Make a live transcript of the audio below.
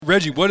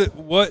Reggie,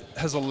 what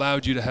has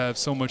allowed you to have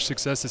so much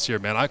success this year,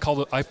 man? I've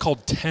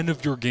called 10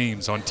 of your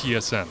games on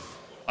TSN.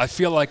 I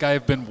feel like I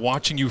have been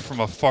watching you from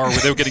afar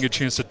without getting a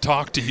chance to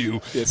talk to you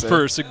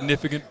for a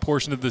significant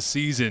portion of the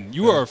season.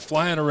 You are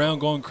flying around,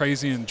 going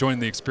crazy, and enjoying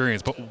the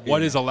experience. But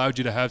what has allowed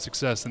you to have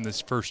success in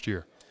this first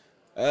year?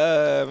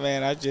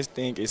 Man, I just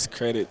think it's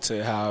credit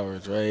to how I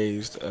was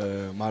raised.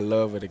 My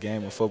love of the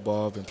game of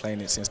football, I've been playing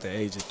it since the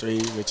age of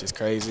 3, which is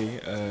crazy.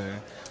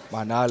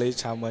 My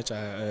knowledge, how much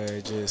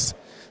I just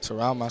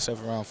surround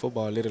myself around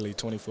football literally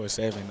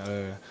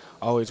 24/7.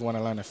 Always want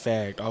to learn a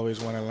fact,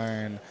 always want to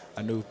learn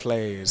a new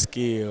play, a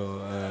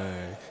skill,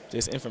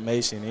 just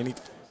information.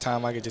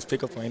 Anytime I could just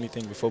pick up on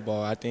anything with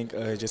football, I think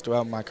just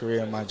throughout my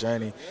career and my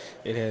journey,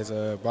 it has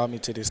brought me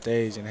to this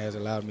stage and has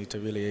allowed me to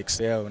really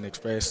excel and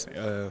express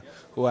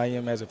who I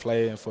am as a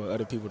player and for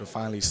other people to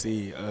finally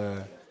see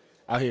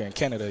out here in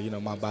Canada,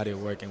 my body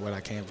of work and what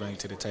I can bring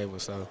to the table.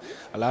 So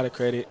a lot of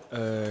credit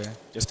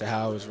just to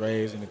how I was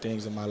raised and the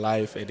things in my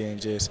life. And then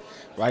just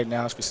right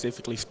now,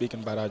 specifically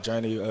speaking about our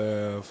journey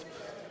of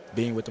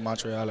being with the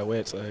Montreal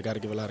Alouettes, got to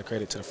give a lot of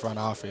credit to the front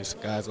office,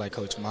 guys like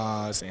Coach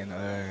Moss and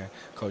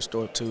Coach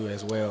Thorpe too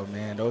as well,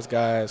 man. Those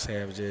guys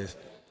have just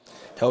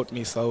helped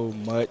me so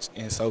much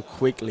and so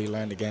quickly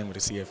learn the game of the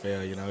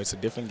CFL. It's a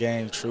different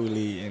game,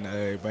 truly, and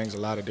it brings a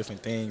lot of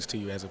different things to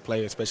you as a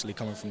player, especially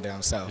coming from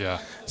down south. Yeah.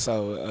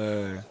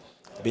 So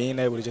being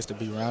able to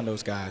be around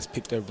those guys,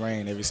 pick their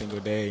brain every single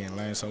day and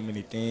learn so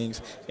many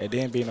things, and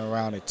then being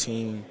around a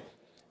team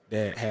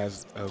that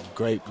has a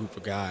great group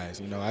of guys.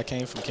 I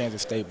came from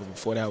Kansas State, but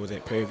before that I was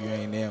at Prairie View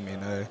A&M,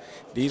 and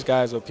these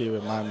guys up here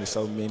remind me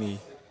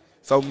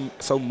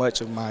so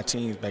much of my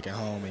teams back at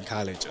home in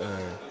college.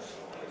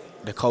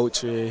 The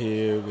culture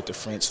here with the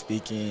French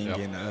speaking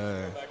and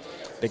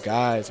the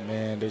guys,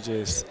 man,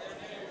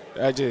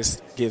 I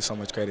just give so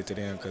much credit to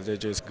them because they're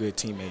just good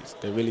teammates.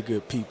 They're really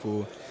good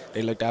people.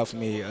 They looked out for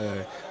me.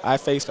 I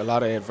faced a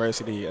lot of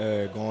adversity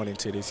going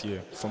into this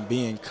year from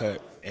being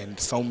cut and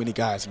so many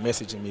guys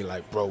messaging me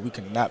like, bro, we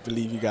cannot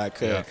believe you got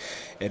cut. Yeah.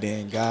 And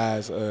then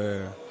guys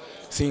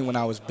seeing when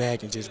I was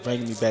back and just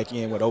bringing me back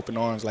in with open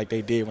arms like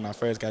they did when I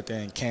first got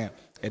there in camp.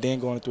 And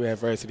then going through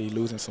adversity,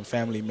 losing some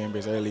family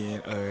members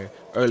earlier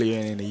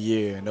in the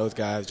year, and those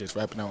guys just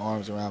wrapping their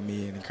arms around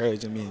me and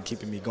encouraging me and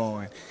keeping me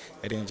going.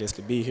 And then just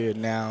to be here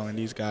now and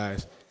these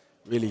guys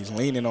really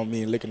leaning on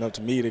me and looking up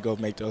to me to go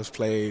make those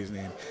plays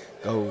and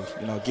go,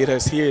 get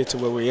us here to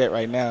where we're at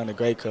right now in the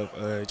Grey Cup.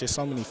 Just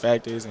so many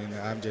factors, and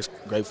I'm just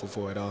grateful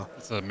for it all.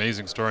 It's an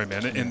amazing story,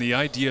 man. Yeah. And the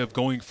idea of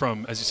going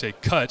from, as you say,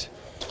 cut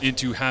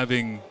into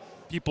having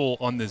people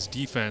on this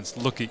defense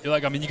looking you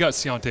got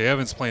Seontae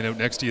Evans playing out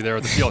next to you there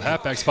at the field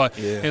halfback spot.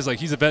 Yeah. And it's like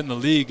he's a vet in the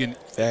league, and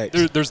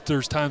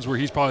there's times where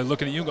he's probably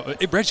looking at you and go,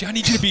 "Hey, Reggie, I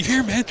need you to be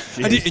here, man."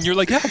 And you're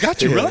like, "Yeah, I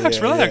got you.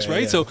 Relax,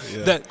 right?" So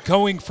that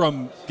going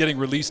from getting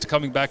released to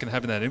coming back and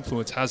having that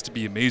influence has to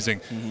be amazing.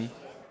 Mm-hmm.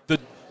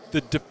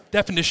 The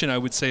definition, I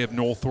would say, of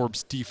Noel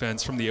Thorpe's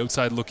defense from the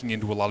outside looking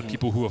into a lot of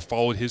people who have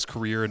followed his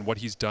career and what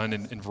he's done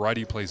in a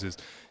variety of places,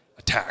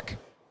 attack,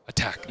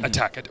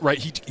 right?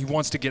 He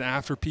wants to get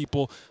after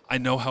people. I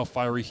know how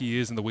fiery he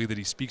is and the way that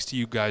he speaks to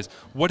you guys.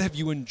 What have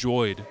you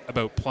enjoyed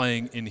about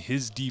playing in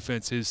his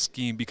defense, his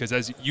scheme? Because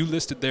as you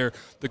listed there,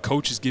 the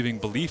coach is giving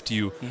belief to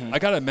you. Mm-hmm. I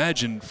got to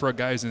imagine for a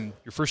guy who's in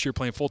your first year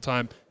playing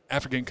full-time,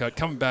 after getting cut,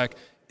 coming back,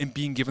 and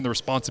being given the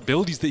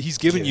responsibilities that he's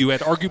given you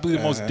at arguably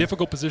the most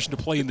difficult position to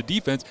play in the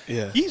defense,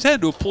 he's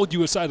had to have pulled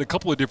you aside a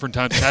couple of different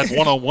times and had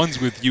one-on-ones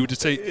with you to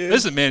say,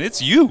 listen, man,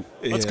 it's you.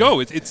 Let's go.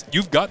 It's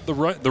you've got the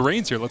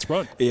reins here. Let's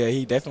run. Yeah,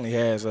 he definitely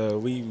has.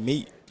 We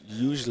meet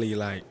usually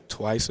like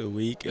twice a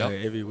week,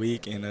 every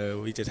week,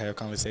 and we just have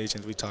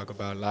conversations. We talk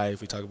about life.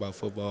 We talk about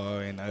football,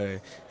 and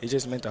it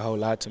just meant a whole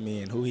lot to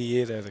me and who he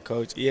is as a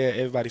coach. Yeah,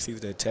 everybody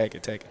sees the attack,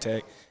 and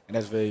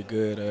that's very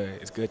good.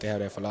 It's good to have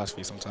that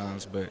philosophy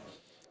sometimes, but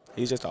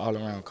he's just an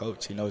all-around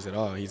coach. He knows it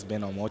all. He's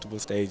been on multiple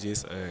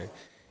stages,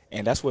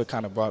 and that's what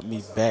kind of brought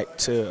me back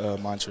to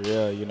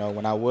Montreal.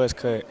 When I was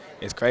cut,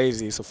 it's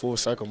crazy. It's a full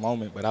circle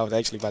moment, but I was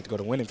actually about to go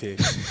to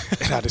Winnipeg,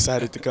 and I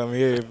decided to come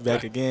here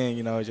back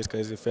again, just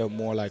because it felt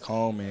more like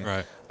home,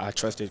 and I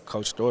trusted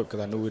Coach Thorpe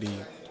because I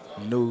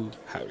knew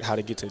how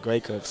to get to the Grey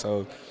Cup.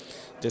 So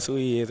just who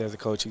he is as a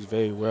coach, he's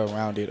very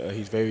well-rounded.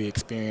 He's very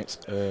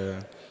experienced.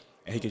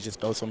 And he could just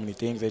throw so many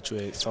things at you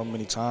at so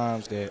many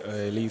times that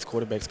it leaves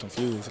quarterbacks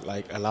confused,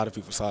 like a lot of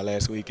people saw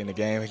last week in the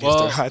game against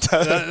the Hot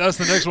Dogs. That's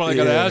the next one I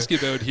got to ask you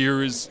about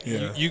here is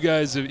you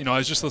guys, I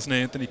was just listening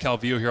to Anthony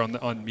Calvillo here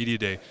on Media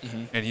Day,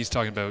 and he's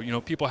talking about,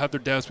 people have their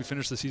doubts. We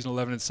finished the season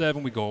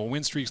 11-7. We go on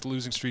win streaks,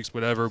 losing streaks,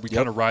 whatever. We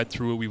kind of ride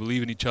through it. We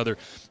believe in each other.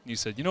 And you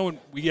said, when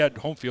we had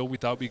home field, we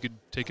thought we could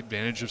take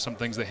advantage of some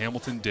things that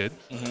Hamilton did,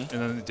 and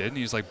then they did. And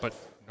he's like, but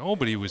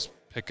nobody was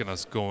picking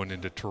us going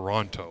into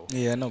Toronto.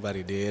 Yeah,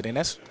 nobody did, and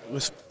that's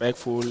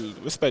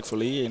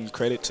respectfully, and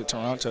credit to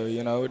Toronto.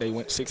 They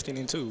went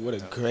 16-2. What a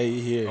great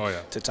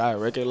year to tie a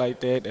record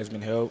like that. That's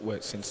been held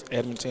since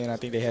Edmonton. I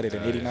think they had it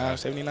in 89,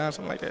 79,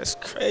 something like that. That's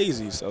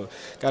crazy. So,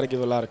 got to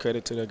give a lot of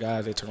credit to the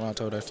guys at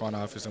Toronto, their front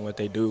office, and what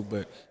they do.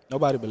 But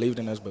nobody believed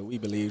in us, but we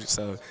believed.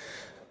 So,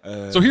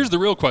 So here's the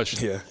real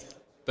question. Yeah.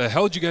 The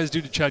hell did you guys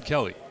do to Chad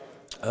Kelly?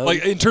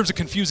 Like, in terms of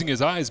confusing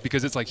his eyes,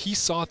 because it's like he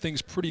saw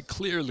things pretty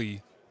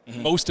clearly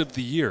most of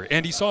the year,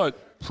 and he saw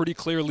it pretty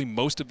clearly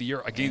most of the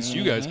year against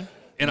you guys.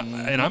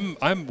 And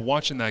I'm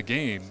watching that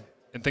game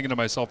and thinking to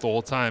myself the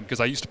whole time, because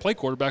I used to play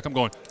quarterback, I'm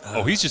going,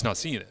 oh, he's just not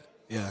seeing it.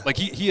 Yeah. Like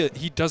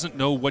he doesn't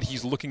know what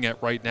he's looking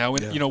at right now,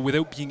 and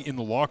without being in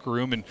the locker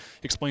room and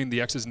explaining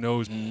the X's and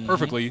O's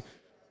perfectly,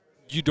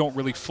 you don't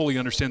really fully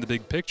understand the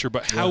big picture.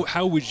 But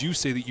how would you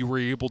say that you were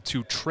able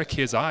to trick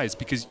his eyes?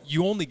 Because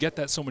you only get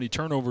that so many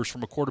turnovers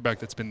from a quarterback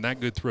that's been that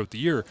good throughout the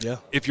year. Yeah.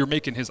 If you're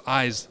making his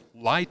eyes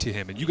lie to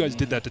him, and you guys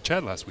did that to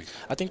Chad last week.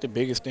 I think the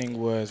biggest thing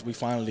was we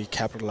finally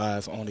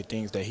capitalized on the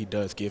things that he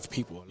does give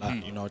people a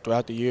lot.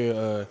 Throughout the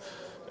year,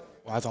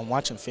 as I'm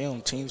watching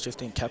film, teams just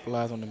didn't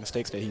capitalize on the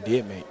mistakes that he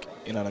did make.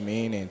 You know what I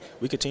mean? And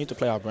we continued to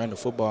play our brand of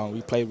football, and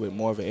we played with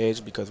more of an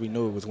edge because we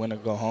knew it was win or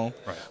go home.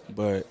 Right.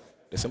 But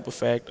the simple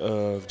fact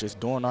of just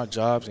doing our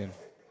jobs and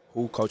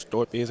who Coach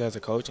Thorpe is as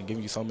a coach and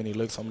giving you so many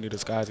looks, so many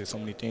disguises, so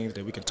many things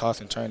that we can toss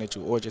and turn at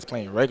you, or just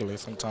playing regular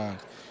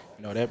sometimes,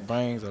 that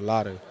brings a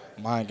lot of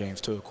mind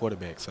games to a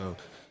quarterback. So,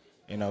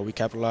 we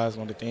capitalized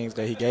on the things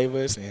that he gave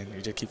us, and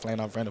we just keep playing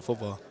our brand of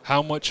football.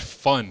 How much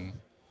fun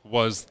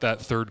was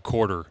that third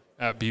quarter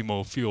at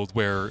BMO Field,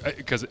 where,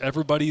 because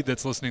everybody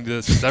that's listening to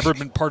this has ever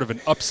been part of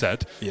an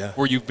upset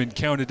where you've been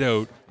counted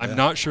out, I'm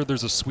not sure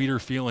there's a sweeter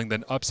feeling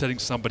than upsetting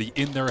somebody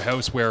in their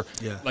house where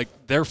like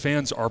their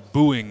fans are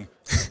booing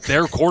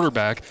their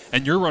quarterback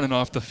and you're running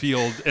off the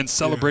field and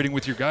celebrating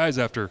with your guys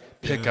after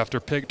pick after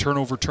pick,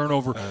 turnover,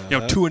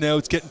 2 and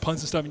outs, getting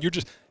punts and stuff, and you're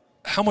just,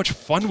 how much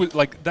fun was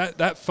like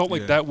that felt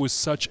like that was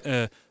such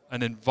an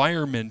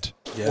environment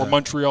for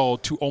Montreal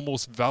to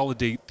almost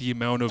validate the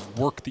amount of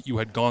work that you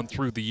had gone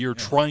through the year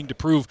trying to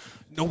prove,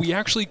 no, we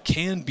actually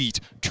can beat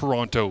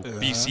Toronto,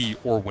 BC,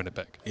 or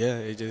Winnipeg. Yeah,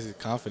 it's just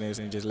confidence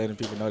and just letting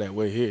people know that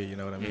we're here, you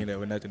know what I mean, that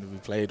we're nothing to be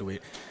played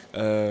with.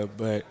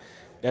 But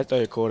that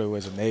third quarter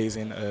was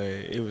amazing.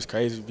 It was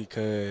crazy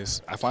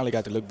because I finally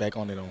got to look back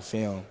on it on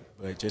film,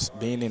 but just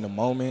being in the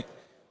moment,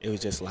 it was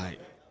just like,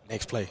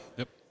 next play,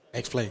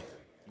 next play.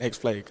 Next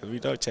play, because we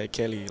know Chad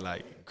Kelly,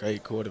 like,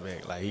 great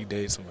quarterback. Like, he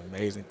did some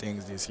amazing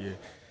things this year.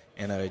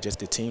 And just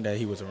the team that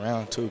he was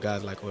around, too,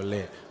 guys like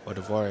Ouellette or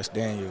DeVaris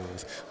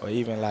Daniels or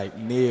even, like,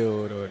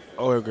 Neal or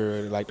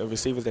Orger, like, the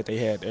receivers that they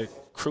had, their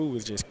crew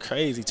was just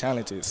crazy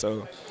talented.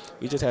 So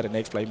we just had a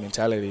next play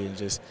mentality and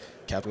just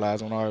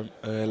capitalize on our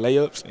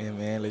layups. And,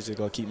 man, let's just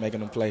go keep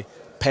making them play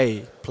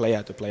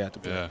after play after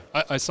play.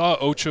 Yeah, I saw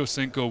Ocho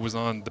Cinco was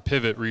on the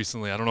Pivot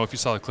recently. I don't know if you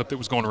saw the clip that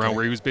was going around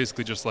where he was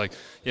basically just like,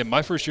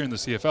 my first year in the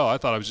CFL, I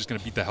thought I was just going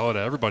to beat the hell out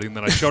of everybody, and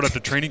then I showed up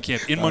to training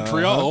camp in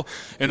Montreal,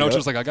 and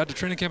Ocho's like, I got to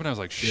training camp, and I was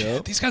like,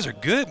 shit, these guys are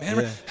good, man.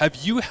 Yeah. Have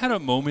you had a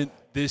moment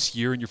this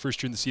year in your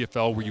first year in the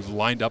CFL where you've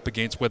lined up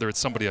against, whether it's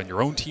somebody on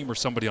your own team or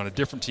somebody on a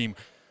different team,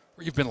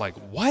 where you've been like,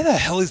 why the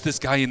hell is this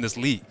guy in this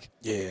league?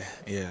 Yeah.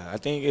 I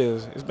think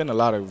it's been a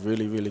lot of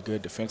really, really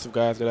good defensive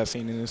guys that I've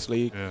seen in this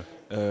league.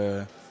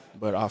 Yeah.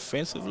 But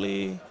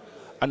offensively,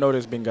 I know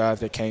there's been guys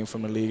that came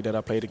from the league that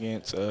I played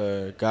against,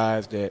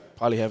 guys that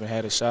probably haven't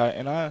had a shot,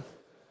 and I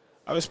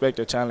respect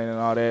their talent and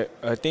all that.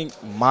 I think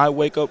my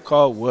wake-up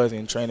call was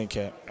in training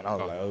camp, and I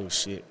was like, oh,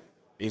 shit,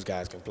 these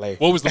guys can play.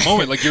 What was the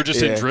moment? Like, you're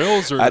just in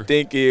drills? Or? I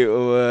think it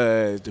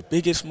was the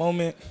biggest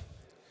moment.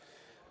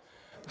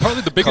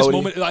 Probably the biggest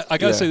moment, I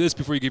got to say this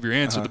before you give your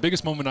answer. The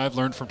biggest moment I've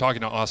learned from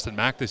talking to Austin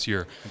Mack this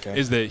year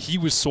is that he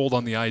was sold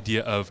on the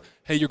idea of,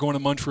 hey, you're going to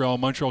Montreal.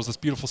 Montreal's this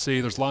beautiful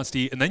city. There's lots to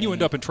eat. And then you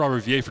end up in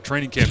Trois-Rivières for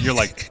training camp. And you're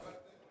like,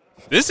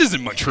 this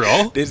isn't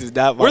Montreal. This is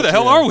not Montreal. Where the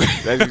hell are we?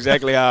 That's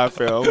exactly how I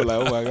felt. I was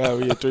like, oh, my God,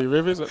 we in Three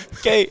Rivers?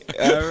 Okay,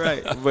 all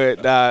right.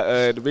 But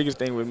the biggest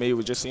thing with me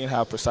was just seeing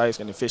how precise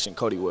and efficient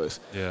Cody was.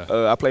 Yeah.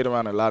 I played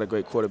around a lot of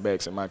great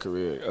quarterbacks in my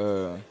career,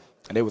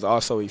 and they was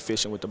also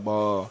efficient with the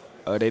ball.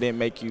 They didn't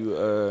make you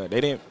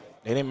they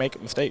didn't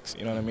make mistakes,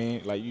 you know what I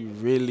mean? Like, you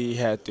really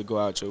had to go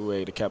out your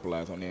way to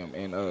capitalize on them.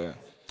 And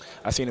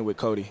I seen it with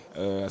Cody.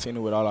 I seen it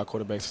with all our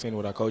quarterbacks. I seen it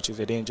with our coaches.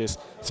 And then just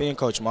seeing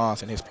Coach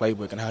Moss and his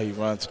playbook and how he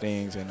runs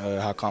things and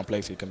how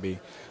complex it can be.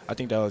 I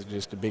think that was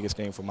just the biggest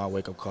thing for my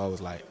wake-up call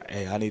was like,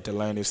 hey, I need to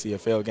learn this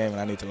CFL game,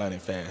 and I need to learn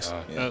it fast.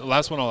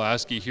 Last one I'll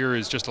ask you here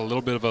is just a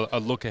little bit of a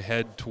look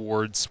ahead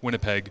towards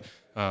Winnipeg.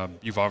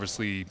 You've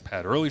obviously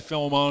had early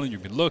film on, and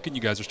you've been looking.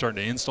 You guys are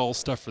starting to install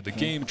stuff for the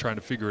game and trying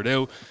to figure it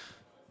out.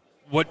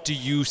 What do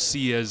you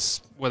see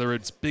as, whether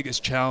it's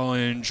biggest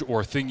challenge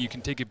or thing you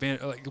can take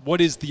advantage? Like, what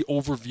is the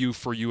overview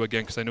for you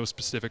again? Because I know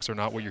specifics are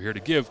not what you're here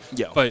to give.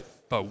 Yeah. But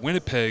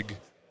Winnipeg,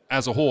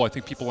 as a whole, I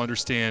think people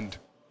understand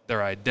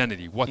their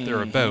identity, what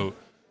they're about.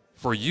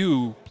 For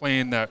you,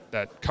 playing that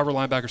cover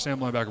linebacker, Sam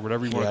linebacker,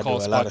 whatever you want to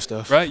call it, a lot of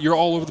stuff. Right? You're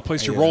all over the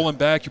place. You're rolling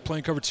back. You're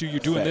playing cover two. You're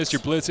doing this.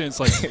 You're blitzing.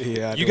 It's like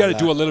you got to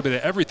do a little bit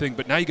of everything,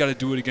 but now you got to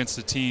do it against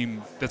a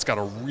team that's got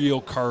a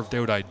real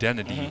carved-out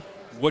identity.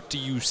 What do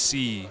you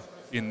see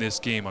in this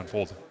game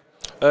unfolding?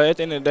 At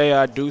the end of the day,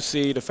 I do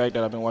see the fact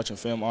that I've been watching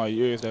film all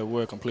year is that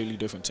we're a completely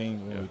different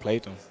team when we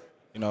played them.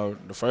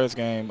 The first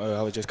game,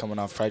 I was just coming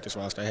off practice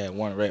roster. I had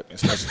 1 rep in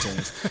special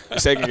teams. The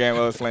second game, I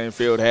was playing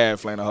field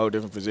half, playing a whole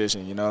different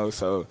position,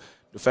 So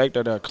the fact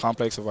that the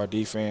complex of our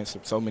defense,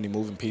 so many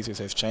moving pieces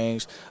has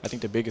changed, I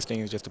think the biggest thing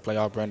is just to play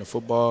our brand of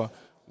football,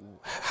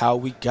 how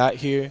we got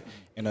here,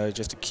 and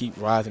just to keep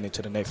rising it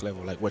to the next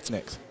level. Like, what's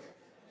next?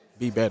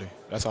 Be better.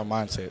 That's our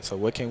mindset. So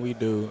what can we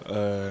do?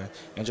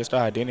 And just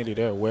our identity,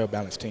 they're a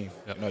well-balanced team.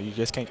 Yep. You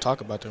just can't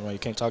talk about them. You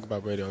can't talk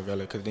about Brady Orvella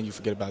because then you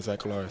forget about Zach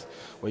Colares.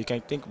 Or you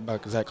can't think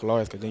about Zach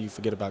Colares because then you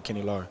forget about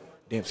Kenny Lahr,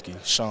 Dembski,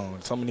 Sean.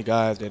 So many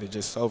guys that are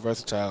just so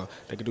versatile.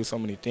 They can do so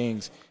many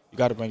things. You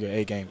got to bring your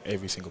A game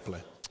every single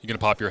play. You going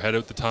to pop your head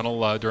out the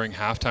tunnel during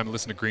halftime and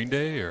listen to Green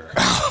Day? Or?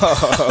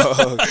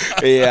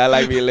 Yeah, I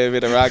like me a little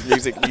bit of rock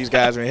music. These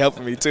guys been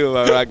helping me, too,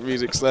 on rock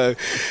music. So,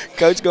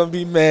 Coach going to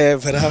be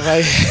mad, but I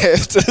might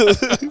have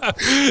to.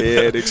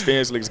 Yeah, the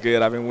experience looks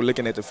good. I've been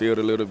looking at the field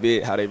a little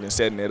bit, how they've been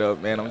setting it up.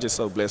 Man, I'm just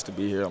so blessed to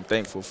be here. I'm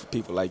thankful for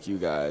people like you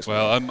guys.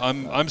 Well,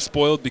 I'm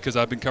spoiled because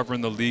I've been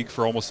covering the league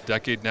for almost a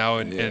decade now,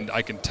 and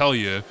I can tell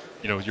you,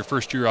 your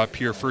first year up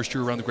here, first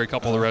year around the Grey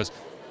Cup, all the rest,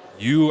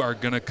 you are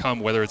going to come,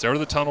 whether it's out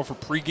of the tunnel for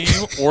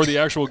pregame or the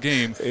actual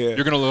game, you're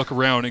going to look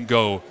around and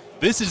go,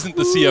 this isn't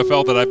the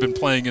CFL that I've been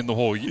playing in the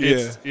whole.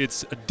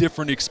 It's a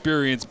different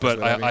experience,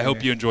 but I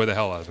hope you enjoy the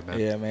hell out of it, man.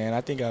 Yeah, man,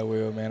 I think I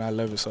will, man. I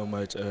love it so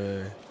much.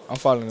 I'm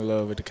falling in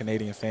love with the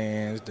Canadian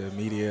fans, the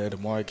media, the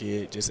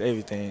market, just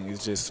everything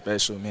is just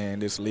special, man.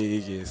 This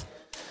league is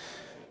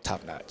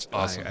top-notch.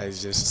 Awesome.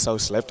 It's just so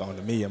slept on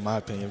to me, in my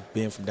opinion,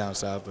 being from down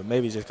south, but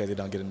maybe just because it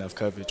don't get enough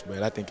coverage,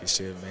 but I think it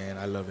should, man.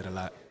 I love it a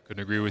lot.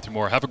 Couldn't agree with you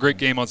more. Have a great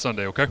game on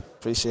Sunday, okay?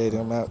 Appreciate it.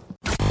 I'm out.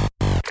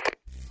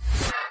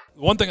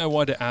 One thing I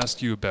wanted to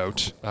ask you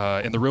about,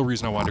 and the real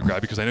reason I wanted to grab,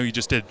 because I know you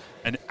just did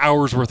an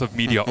hour's worth of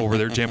media over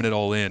there, jamming it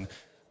all in.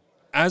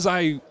 As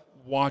I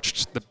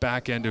watched the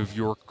back end of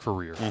your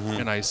career,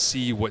 and I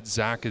see what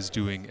Zach is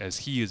doing as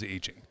he is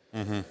aging,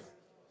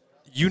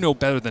 you know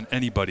better than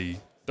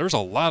anybody, there's a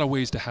lot of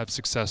ways to have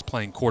success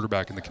playing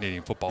quarterback in the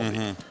Canadian Football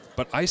League.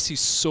 But I see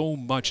so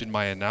much in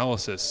my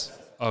analysis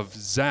of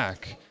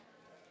Zach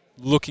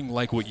looking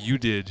like what you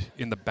did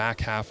in the back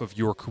half of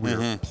your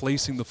career,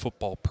 placing the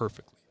football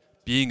perfectly,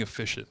 being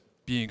efficient,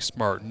 being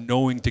smart,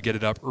 knowing to get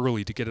it up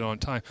early, to get it on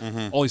time,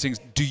 all these things.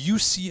 Do you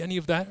see any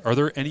of that? Are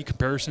there any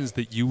comparisons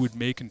that you would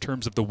make in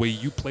terms of the way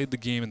you played the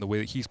game and the way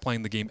that he's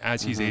playing the game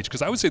as he's aged?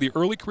 Because I would say the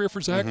early career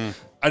for Zach,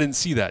 I didn't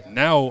see that.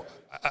 Now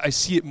I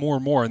see it more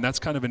and more, and that's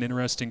kind of an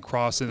interesting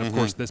cross, and of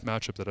course this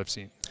matchup that I've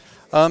seen.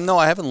 No,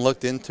 I haven't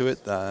looked into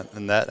it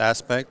in that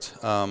aspect.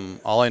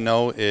 All I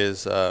know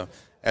is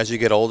as you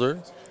get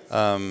older,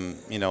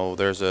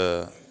 there's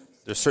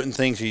certain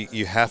things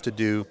you have to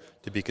do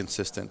to be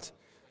consistent,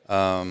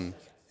 and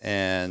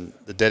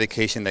the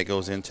dedication that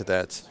goes into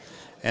that.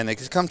 And it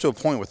can come to a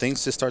point where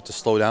things just start to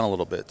slow down a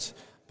little bit.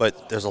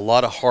 But there's a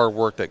lot of hard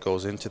work that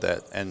goes into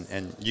that,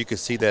 and you can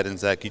see that in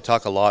Zach. You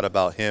talk a lot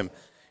about him,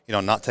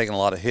 not taking a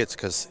lot of hits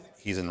because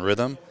he's in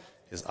rhythm,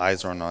 his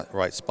eyes are in the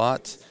right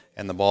spot,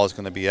 and the ball is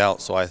going to be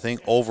out. So I think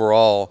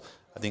overall,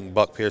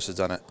 Buck Pierce has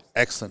done an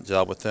excellent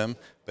job with him.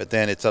 But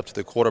then it's up to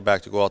the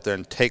quarterback to go out there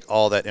and take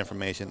all that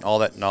information, all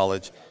that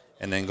knowledge,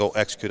 and then go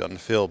execute on the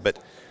field. But,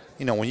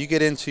 when you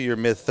get into your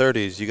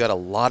mid-30s, you got a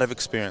lot of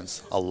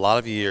experience, a lot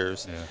of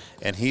years,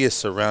 and he is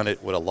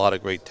surrounded with a lot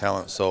of great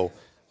talent. So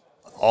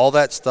all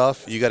that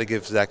stuff, you got to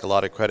give Zach a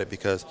lot of credit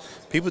because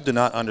people do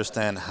not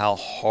understand how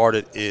hard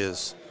it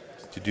is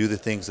to do the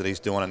things that he's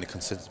doing on a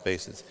consistent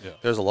basis.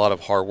 There's a lot of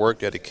hard work,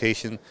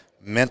 dedication,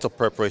 mental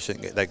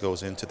preparation that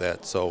goes into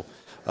that. So,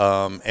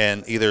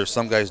 and either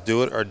some guys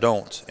do it or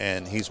don't,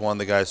 and he's one of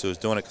the guys who's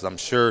doing it because I'm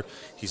sure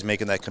he's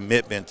making that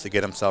commitment to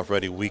get himself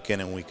ready week in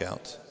and week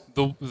out.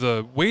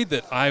 The way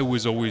that I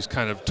was always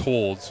kind of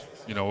told,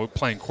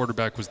 playing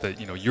quarterback was that,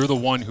 you're the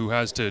one who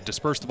has to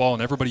disperse the ball,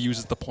 and everybody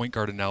uses the point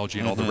guard analogy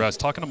and all the rest.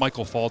 Talking to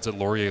Michael Faulds at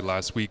Laurier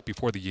last week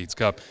before the Yates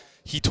Cup,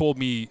 he told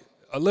me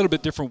a little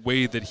bit different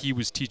way that he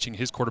was teaching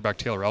his quarterback,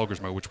 Taylor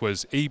Algersma, which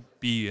was A,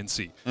 B, and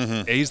C.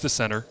 A is the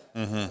center.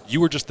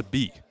 You were just the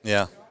B.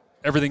 Yeah.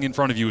 Everything in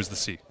front of you is the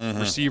C.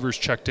 Receivers,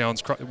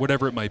 checkdowns,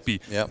 whatever it might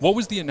be. What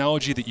was the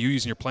analogy that you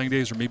use in your playing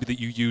days, or maybe that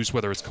you use,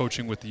 whether it's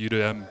coaching with the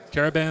UWM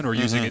Caravan or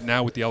using it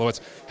now with the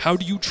Alouettes? How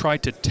do you try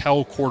to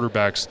tell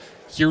quarterbacks,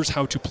 here's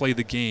how to play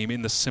the game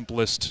in the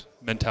simplest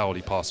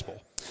mentality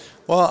possible?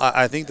 Well,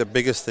 I think the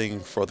biggest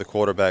thing for the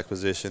quarterback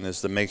position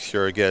is to make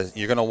sure, again,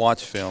 you're going to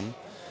watch film.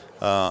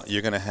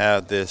 You're going to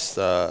have this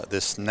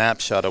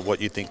snapshot of what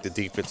you think the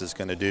defense is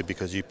going to do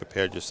because you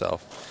prepared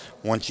yourself.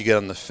 Once you get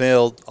on the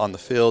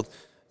field,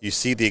 you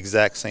see the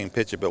exact same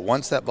picture. But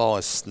once that ball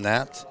is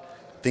snapped,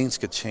 things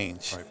could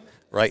change,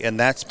 right? And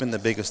that's been the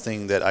biggest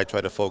thing that I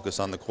try to focus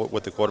on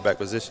with the quarterback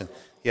position.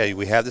 Yeah,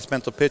 we have this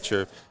mental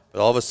picture,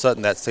 but all of a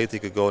sudden that safety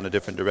could go in a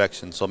different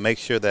direction. So make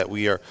sure that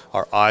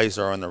our eyes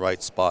are in the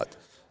right spot.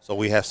 So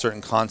we have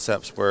certain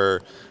concepts where,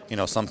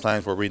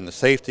 sometimes we're reading the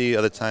safety,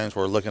 other times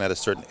we're looking at a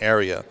certain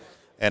area.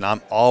 And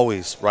I'm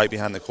always right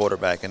behind the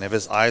quarterback. And if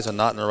his eyes are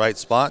not in the right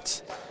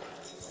spots,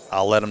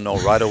 I'll let him know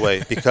right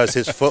away because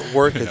his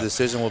footwork, his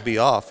decision will be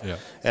off. Yeah.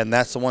 And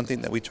that's the one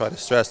thing that we try to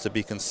stress to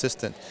be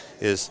consistent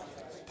is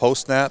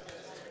post-snap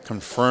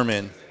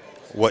confirming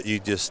what you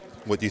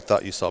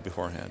thought you saw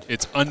beforehand.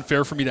 It's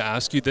unfair for me to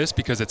ask you this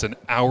because it's an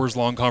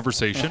hours-long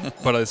conversation,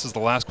 but this is the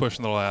last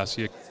question that I'll ask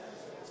you.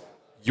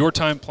 Your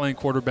time playing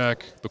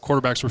quarterback, the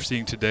quarterbacks we're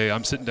seeing today,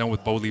 I'm sitting down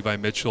with Bo Levi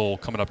Mitchell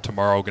coming up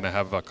tomorrow, going to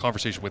have a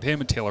conversation with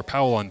him and Taylor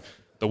Powell on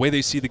the way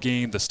they see the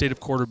game, the state of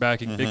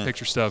quarterbacking, big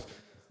picture stuff.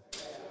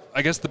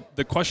 I guess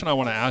the question I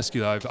want to ask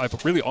you that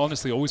I've really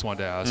honestly always wanted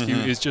to ask you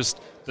is just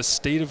the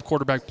state of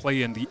quarterback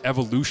play and the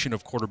evolution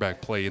of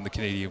quarterback play in the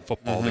Canadian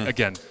football.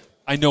 Again,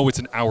 I know it's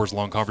an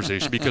hours-long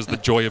conversation because the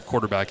joy of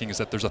quarterbacking is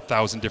that there's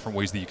 1,000 different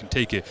ways that you can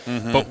take it.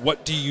 But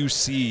what do you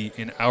see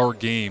in our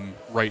game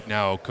right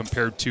now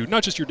compared to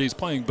not just your days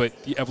playing,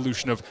 but the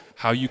evolution of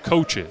how you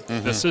coach it,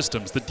 the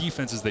systems, the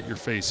defenses that you're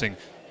facing?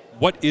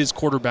 What is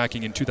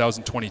quarterbacking in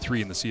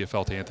 2023 in the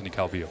CFL to Anthony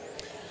Calvillo?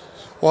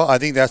 Well, I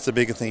think that's the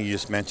biggest thing you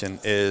just mentioned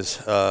is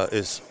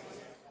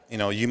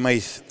you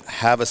may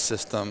have a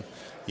system,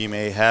 you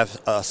may have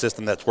a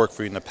system that's worked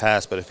for you in the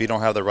past, but if you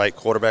don't have the right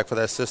quarterback for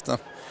that system,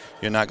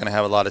 you're not going to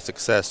have a lot of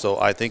success. So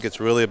I think it's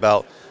really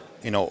about,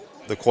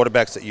 the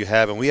quarterbacks that you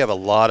have, and we have a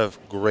lot of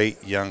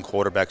great young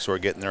quarterbacks who are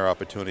getting their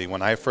opportunity.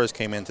 When I first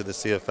came into the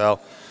CFL,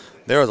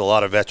 there was a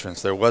lot of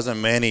veterans. There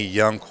wasn't many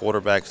young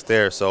quarterbacks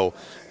there, so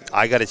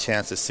I got a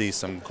chance to see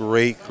some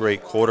great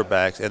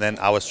quarterbacks, and then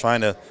I was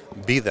trying to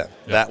be them.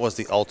 Yeah. That was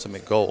the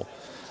ultimate goal.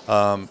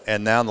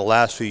 And now in the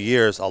last few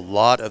years, a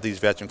lot of these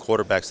veteran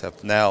quarterbacks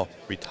have now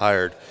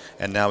retired,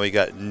 and now we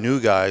got new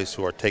guys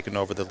who are taking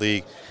over the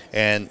league.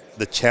 And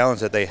the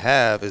challenge that they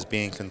have is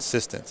being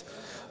consistent,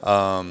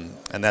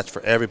 and that's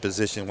for every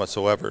position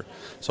whatsoever.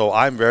 So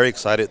I'm very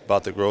excited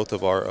about the growth of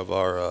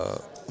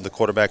the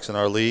quarterbacks in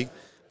our league.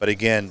 But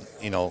again,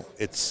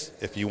 it's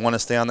if you want to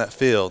stay on that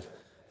field,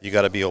 you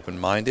got to be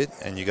open-minded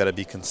and you got to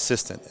be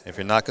consistent. If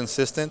you're not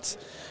consistent,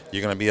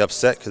 you're going to be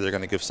upset because they're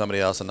going to give somebody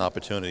else an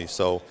opportunity.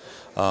 So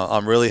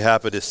I'm really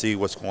happy to see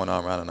what's going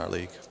on around in our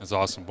league. That's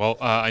awesome. Well,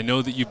 I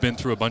know that you've been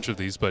through a bunch of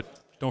these, but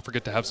don't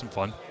forget to have some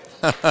fun.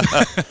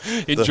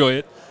 Enjoy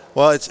it.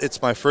 Well,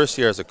 it's my first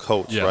year as a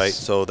coach, yes. right?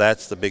 So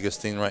that's the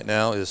biggest thing right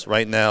now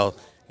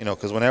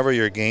because whenever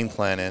you're game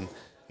planning,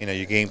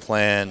 you game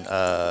plan,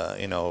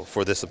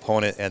 for this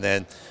opponent, and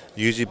then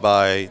usually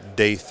by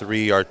day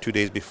 3 or 2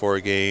 days before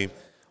a game,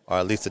 or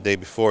at least the day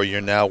before,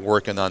 you're now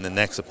working on the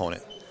next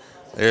opponent.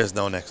 There's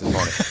no next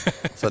opponent.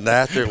 So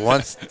after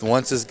once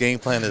this game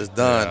plan is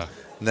done,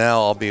 now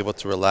I'll be able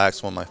to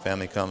relax when my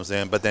family comes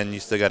in. But then you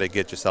still got to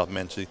get yourself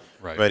mentally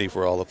ready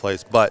for all the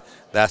plays. But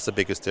that's the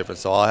biggest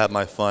difference. So I'll have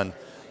my fun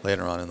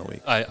later on in the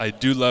week. I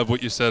do love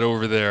what you said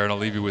over there, and I'll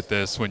leave you with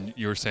this. When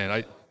you were saying,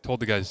 I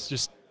told the guys,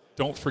 just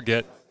don't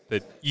forget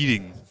that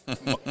eating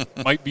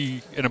might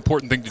be an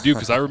important thing to do,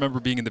 because I remember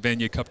being in the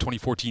Vanier Cup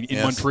 2014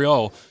 in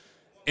Montreal,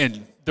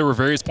 and there were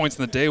various points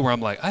in the day where I'm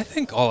like, I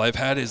think all I've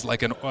had is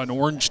like an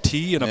orange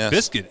tea and a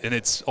biscuit, and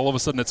it's all of a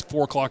sudden it's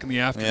 4 o'clock in the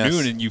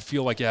afternoon, and you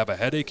feel like you have a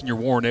headache and you're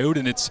worn out,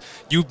 and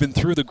you've been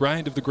through the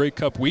grind of the Grey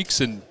Cup weeks,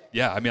 and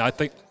I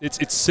think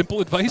it's simple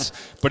advice,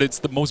 but it's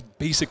the most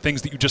basic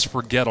things that you just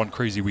forget on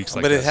crazy weeks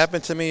like this. But it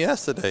happened to me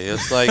yesterday.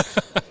 It's like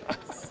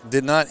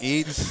did not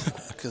eat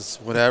because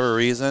whatever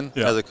reason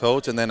as a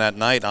coach, and then at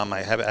night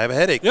I have a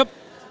headache. Yep.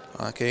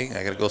 Okay,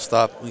 I got to go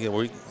stop.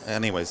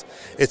 Anyways,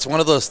 it's one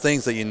of those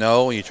things that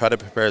and you try to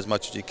prepare as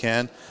much as you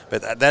can,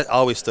 but that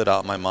always stood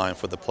out in my mind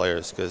for the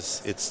players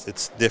because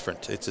it's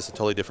different. It's just a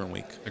totally different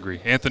week.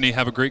 Agree. Anthony,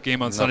 have a great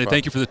game on Sunday.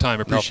 Thank you for the time.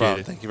 I appreciate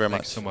it. Thank you very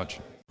much. Thanks so much.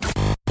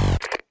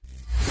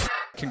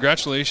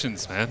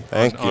 Congratulations, man,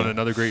 Thank you. on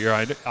another great year.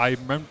 I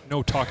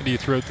remember talking to you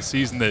throughout the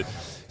season that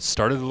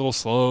started a little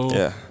slow,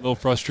 a little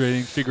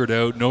frustrating, figured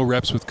out, no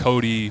reps with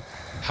Cody.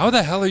 How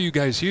the hell are you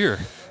guys here?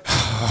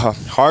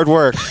 Hard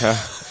work.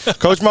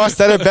 Coach Moss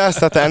said it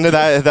best at the end of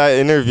that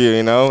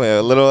interview,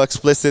 a little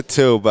explicit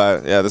too,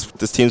 but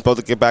this team's supposed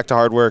to get back to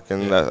hard work,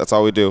 and that's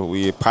all we do.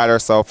 We pride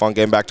ourselves on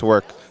getting back to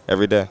work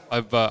every day.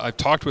 I've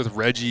talked with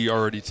Reggie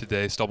already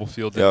today,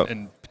 Stubblefield,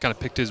 and kind of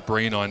picked his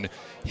brain on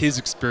his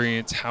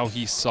experience, how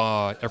he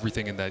saw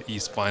everything in that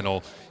East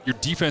final. Your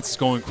defense is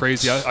going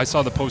crazy. I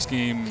saw the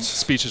post-game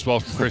speech as well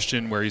from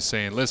Christian where he's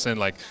saying, listen,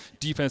 like,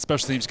 defense,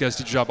 special teams, you guys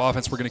did your job.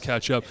 Offense, we're going to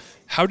catch up.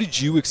 How did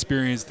you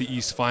experience the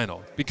East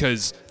final?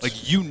 Because,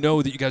 that you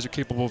guys are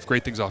capable of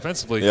great things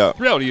offensively. Yeah.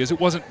 The reality is it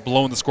wasn't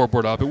blowing the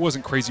scoreboard up. It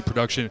wasn't crazy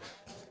production.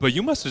 But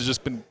you must have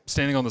just been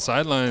standing on the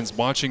sidelines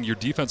watching your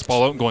defense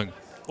fall out and going,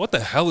 what the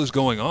hell is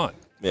going on?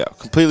 Yeah,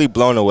 completely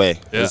blown away.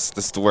 Yeah. This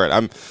is the word.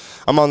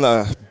 I'm on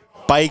the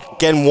bike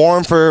getting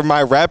warm for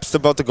my reps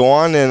about to go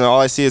on, and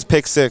all I see is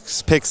pick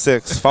six,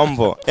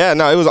 fumble. It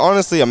was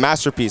honestly a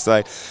masterpiece.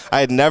 Like, I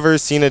had never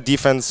seen a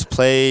defense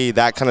play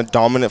that kind of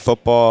dominant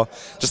football.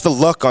 Just the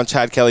look on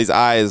Chad Kelly's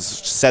eyes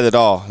said it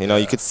all.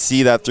 You could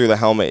see that through the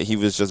helmet. He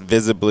was just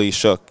visibly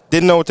shook.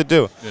 Didn't know what to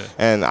do. Yeah.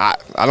 And I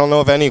don't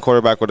know if any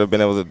quarterback would have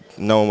been able to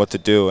know what to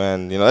do.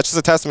 And, that's just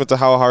a testament to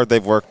how hard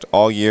they've worked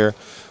all year.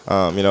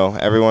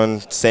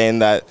 Everyone saying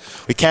that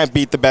we can't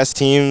beat the best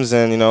teams,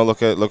 and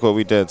look what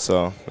we did.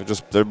 So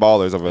they're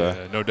ballers over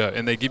there. No doubt,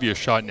 and they give you a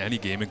shot in any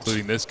game,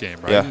 including this game,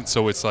 right? Yeah. And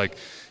so it's like,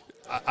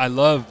 I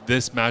love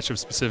this matchup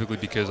specifically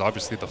because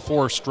obviously the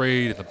 4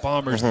 straight and the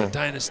Bombers and the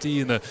Dynasty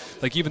and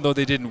even though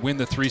they didn't win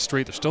the 3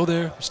 straight, they're still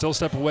there. They're still a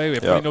step away.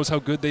 Everybody knows how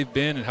good they've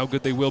been and how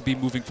good they will be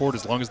moving forward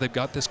as long as they've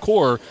got this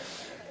core.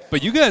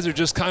 But you guys are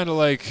just kind of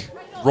like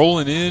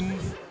rolling in,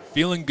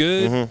 feeling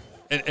good,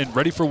 and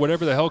ready for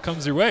whatever the hell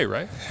comes your way,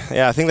 right?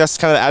 Yeah, I think that's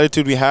kind of the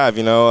attitude we have,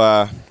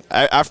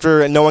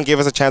 After no one gave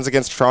us a chance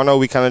against Toronto,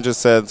 we kind of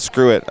just said,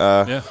 screw it.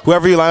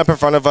 Whoever you line up in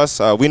front of us,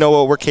 we know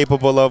what we're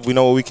capable of. We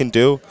know what we can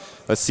do.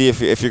 Let's see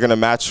if you're going to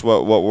match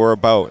what we're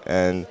about.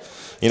 And,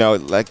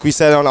 like we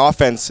said on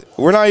offense,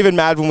 we're not even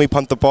mad when we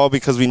punt the ball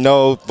because we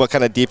know what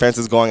kind of defense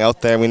is going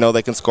out there. We know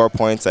they can score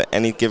points at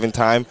any given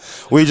time.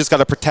 We just got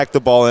to protect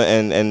the ball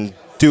and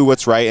do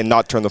what's right and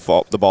not turn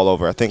the ball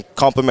over. I think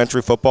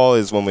complementary football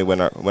is when we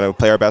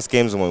play our best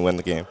games and when we win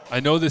the game. I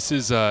know this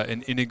is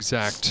an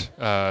inexact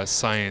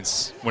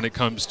science when it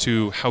comes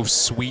to how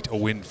sweet a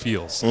win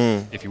feels.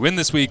 If you win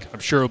this week, I'm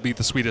sure it'll be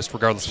the sweetest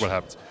regardless of what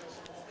happens.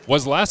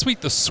 Was last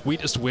week the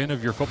sweetest win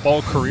of your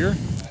football career?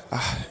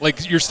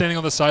 Like you're standing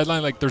on the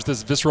sideline, like there's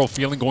this visceral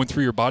feeling going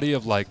through your body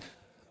of like,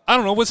 I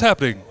don't know what's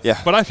happening,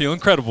 but I feel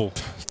incredible.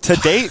 To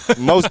date,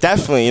 most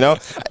definitely,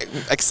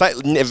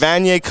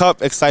 Vanier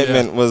Cup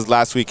excitement was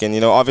last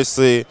weekend,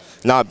 obviously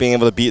not being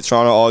able to beat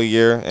Toronto all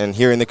year and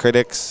hearing the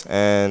critics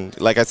and,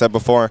 like I said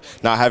before,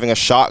 not having a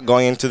shot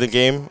going into the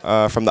game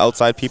from the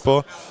outside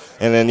people.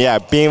 And then,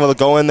 being able to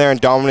go in there and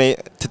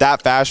dominate to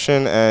that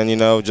fashion and,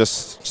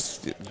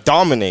 just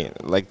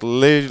dominate, like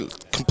literally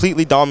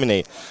completely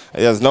dominate.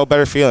 There's no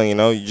better feeling,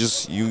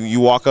 you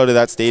walk out of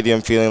that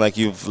stadium feeling like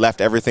you've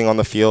left everything on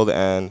the field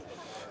and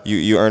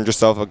you earned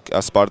yourself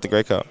a spot at the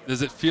Grey Cup.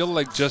 Does it feel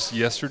like just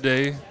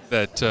yesterday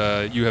that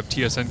you have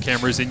TSN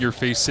cameras in your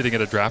face sitting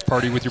at a draft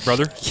party with your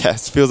brother?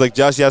 Yes, feels like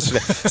just yesterday.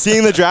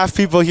 Seeing the draft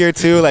people here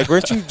too, like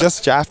weren't you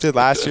just drafted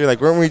last year?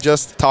 Like weren't we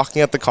just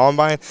talking at the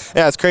combine?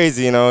 Yeah, it's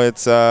crazy.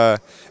 It's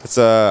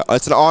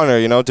an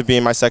honor, to be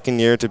in my second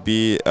year to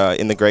be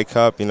in the Grey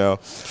Cup.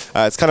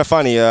 It's kind of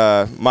funny.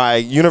 My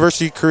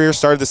university career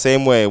started the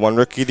same way. Won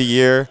Rookie of the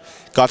Year.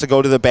 Got to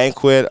go to the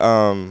banquet,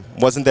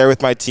 wasn't there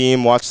with my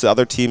team, watched the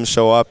other teams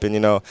show up.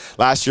 And,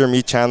 last year,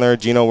 me, Chandler,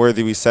 Gino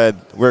Worthy, we said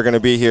we're going to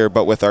be here,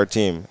 but with our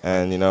team.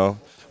 And,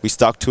 we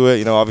stuck to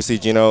it. Obviously,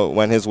 Gino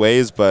went his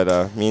ways,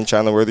 but me and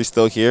Chandler Worthy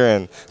still here.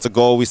 And it's a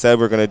goal we said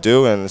we're going to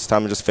do, and it's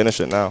time to just finish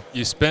it now.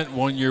 You spent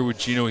 1 year with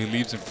Gino. He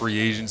leaves in free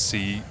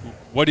agency.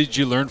 What did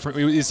you learn from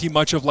him? Is he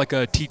much of like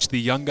a teach the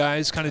young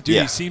guys kind of dude?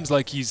 Yeah. He seems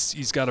like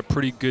he's got a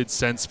pretty good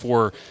sense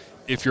for,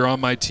 if you're on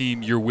my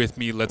team, you're with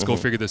me, let's go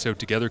figure this out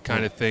together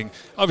kind of thing.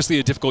 Obviously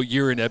a difficult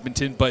year in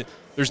Edmonton, but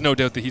there's no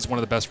doubt that he's one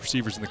of the best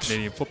receivers in the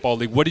Canadian Football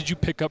League. What did you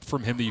pick up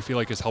from him that you feel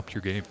like has helped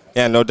your game?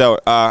 Yeah, no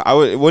doubt. I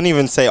wouldn't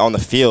even say on the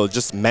field,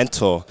 just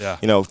mental.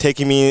 Yeah.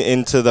 Taking me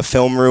into the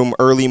film room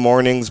early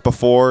mornings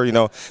before,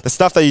 the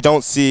stuff that you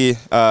don't see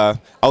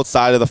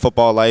outside of the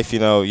football life, you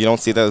don't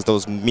see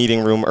those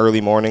meeting room early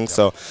mornings.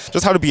 So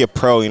just how to be a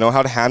pro,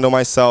 how to handle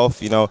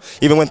myself,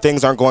 even when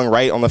things aren't going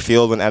right on the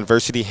field, when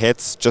adversity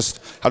hits,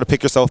 just how to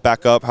pick yourself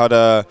back up, how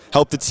to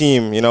help the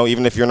team,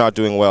 even if you're not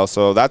doing well.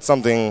 So that's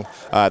something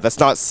that's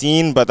not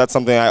seen, but that's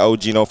something I owe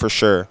Gino for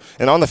sure.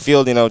 And on the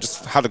field,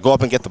 just how to go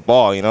up and get the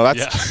ball,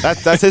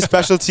 that's his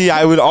specialty.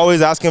 I would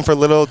always ask him for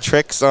little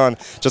tricks on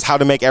just how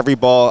to make every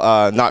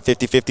ball not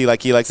 50-50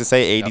 like he likes to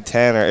say,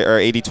 80-10 or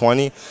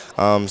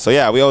 80-20.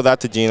 So we owe that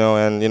to Gino.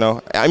 And,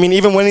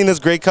 even winning this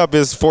Grey Cup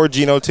is for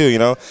Gino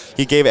too,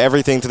 He gave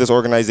everything to this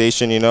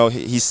organization,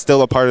 He's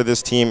still a part of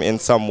this team in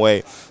some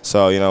way.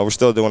 So, we're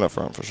still doing it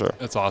for him for sure.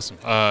 That's awesome.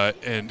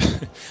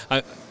 And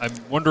I'm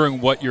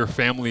wondering what your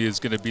family is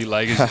going to be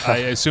like. I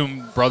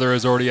assume brother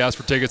has already asked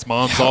for tickets.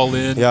 Mom's all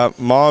in. Yeah,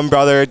 mom,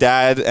 brother,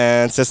 dad,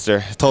 and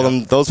sister. I told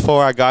them, those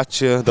 4, I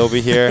got you. They'll be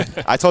here.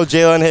 I told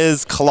Jalen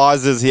his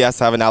clauses he has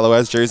to have an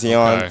Alouettes jersey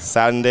on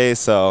Saturday,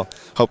 so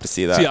hope to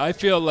see that. See, I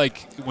feel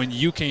like when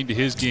you came to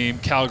his game,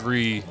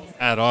 Calgary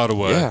at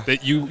Ottawa,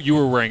 that you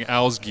were wearing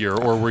Al's gear,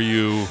 or were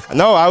you?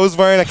 No, I was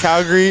wearing a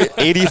Calgary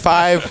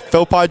 85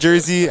 Philpot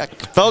jersey. I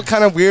felt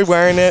kind of weird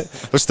wearing it.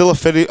 There's still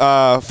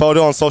a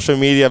photo on social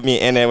media of me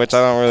in it, which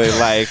I don't really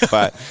like,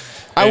 but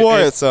I wore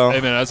it, so. Hey,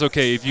 man, that's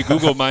okay. If you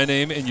Google my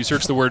name and you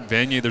search the word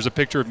Vanier, there's a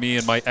picture of me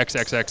and my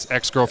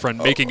ex-girlfriend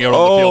making out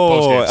on the field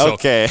post-game. So,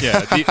 okay. Yeah,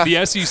 the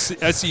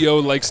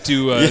SEO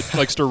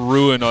likes to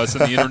ruin us,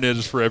 and the internet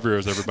is for everywhere,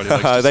 as everybody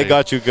likes to say. They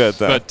got you good,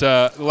 though.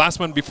 But last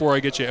one before I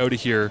get you out of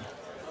here.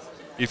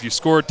 If you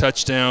score a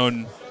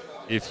touchdown,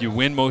 if you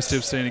win most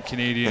outstanding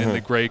Canadian in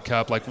the Grey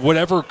Cup, like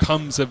whatever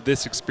comes of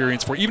this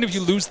experience for, even if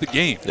you lose the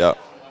game,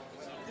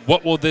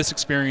 what will this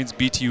experience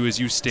be to you as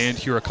you stand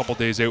here a couple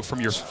days out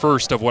from your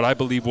first of what I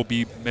believe will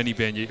be many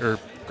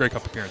Grey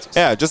Cup appearances?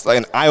 Yeah, just like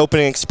an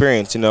eye-opening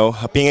experience,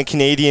 Being a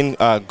Canadian,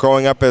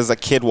 growing up as a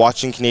kid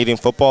watching Canadian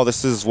football,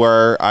 this is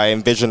where I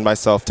envisioned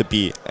myself to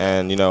be.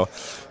 And,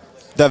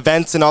 the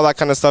events and all that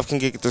kind of stuff can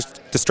get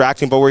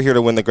distracting, but we're here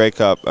to win the Grey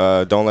Cup.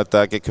 Don't let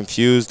that get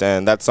confused,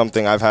 and that's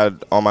something I've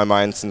had on my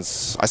mind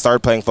since I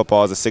started playing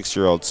football as a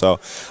 6-year-old. So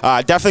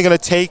definitely going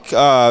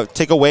to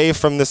take away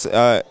from this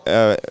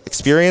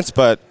experience,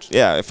 but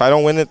yeah, if I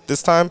don't win it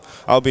this time,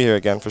 I'll be here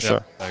again for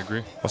sure. I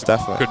agree. Most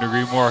definitely. Couldn't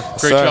agree more.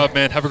 Great job,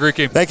 man. Have a great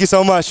game. Thank you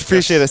so much.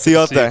 Appreciate it. See you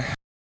out there.